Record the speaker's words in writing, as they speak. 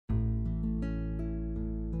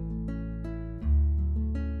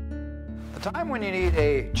The time when you need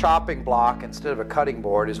a chopping block instead of a cutting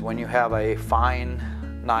board is when you have a fine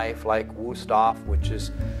knife like Wusthof, which is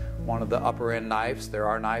one of the upper end knives. There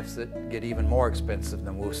are knives that get even more expensive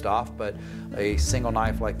than Wusthof, but a single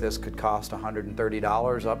knife like this could cost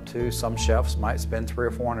 $130 up to some chefs might spend $300 or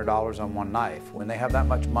 $400 on one knife. When they have that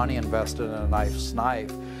much money invested in a nice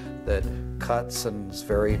knife that cuts and is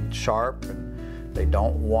very sharp, and they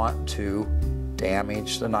don't want to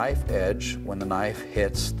damage the knife edge when the knife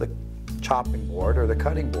hits the chopping board or the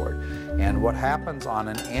cutting board. And what happens on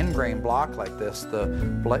an end grain block like this,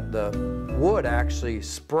 the wood actually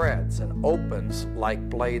spreads and opens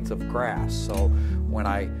like blades of grass. So when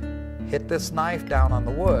I hit this knife down on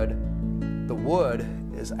the wood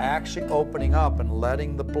is actually opening up and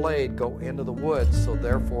letting the blade go into the wood, so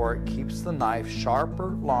therefore it keeps the knife sharper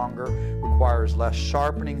longer, requires less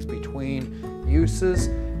sharpenings between uses.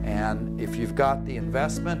 And if you've got the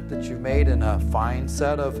investment that you've made in a fine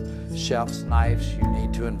set of chef's knives, you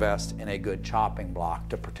need to invest in a good chopping block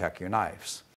to protect your knives.